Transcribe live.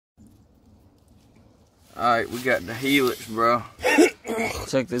Alright, we got the Helix, bro.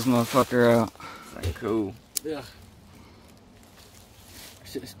 Check this motherfucker out. That's cool. Yeah.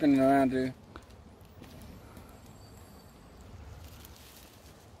 Shit spinning around, dude.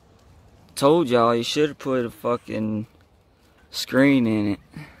 Told y'all you should have put a fucking screen in it.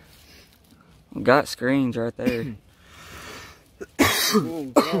 Got screens right there. Oh,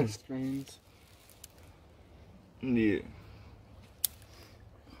 God, screens. Yeah.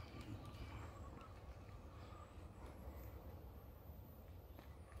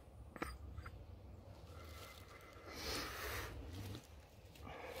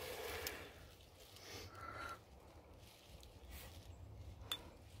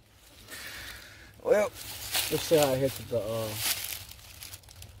 Well, let's see how it hits with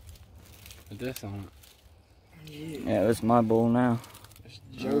the disc on it. Yeah, that's my bull now.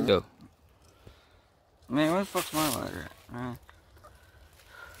 Joe. Go. Man, where the fuck's my lighter at?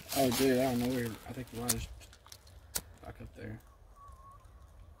 Oh, dude, I don't know where. I think the lighter's back up there.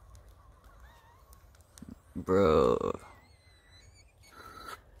 Bro.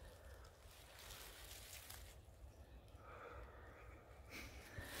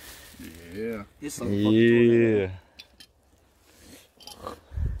 yeah. Yeah.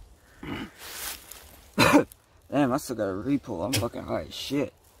 Damn, I still got a repull. I'm fucking high as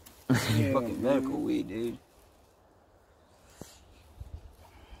shit. Yeah, Fucking medical weed, dude.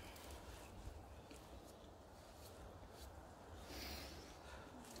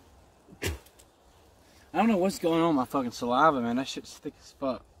 I don't know what's going on with my fucking saliva, man. That shit's thick as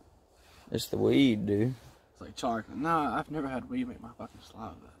fuck. It's the weed, dude. It's like chocolate. No, I've never had weed make my fucking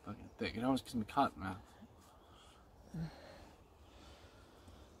saliva that fucking thick. It always gives me cotton mouth.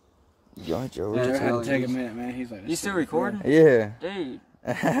 You want your Yeah, it had to original? take a minute, man. He's like, You still recording? Yeah. Dude,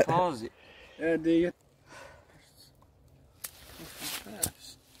 Pause it. yeah, do you?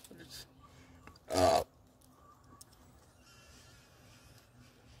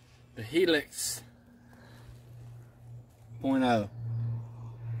 The Helix 0.0.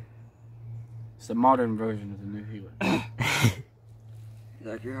 It's the modern version of the new Helix.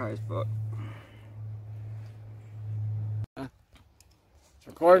 Zach, you're high as fuck. It's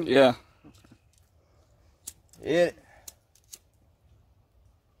recording? Yeah. Hit it.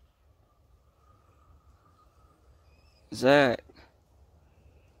 Zach.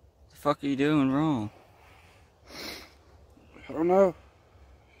 What the fuck are you doing wrong? I don't know.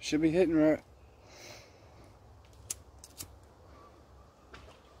 Should be hitting right.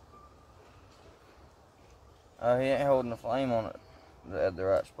 Oh, he ain't holding the flame on it at the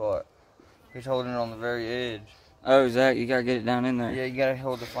right spot. He's holding it on the very edge. Oh, Zach, you gotta get it down in there. Yeah, you gotta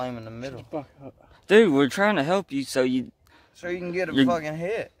hold the flame in the middle. Fuck up. Dude, we're trying to help you so you... So you can get a You're- fucking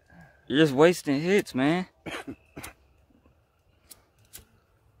hit. You're just wasting hits, man.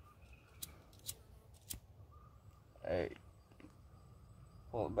 Hey.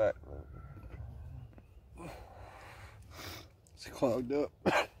 Pull it back. It's clogged up.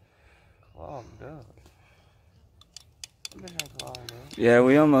 Clogged up. Bitch ain't clogged up. Yeah,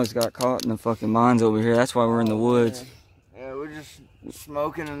 we almost got caught in the fucking mines over here. That's why we're in the woods. Yeah, we're just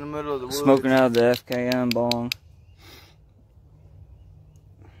smoking in the middle of the woods. Smoking out of the FKM bong.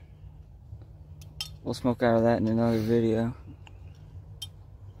 We'll smoke out of that in another video.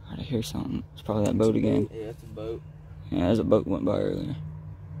 I hear something. It's probably that boat again. Yeah, it's a boat. Yeah, there's a boat went by earlier.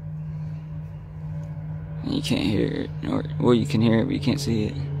 And you can't hear it. Or, well, you can hear it, but you can't see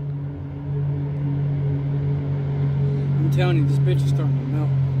it. I'm telling you, this bitch is starting to melt.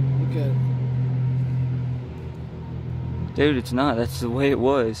 Look at it. Dude, it's not. That's the way it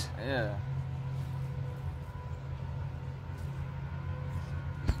was. Yeah.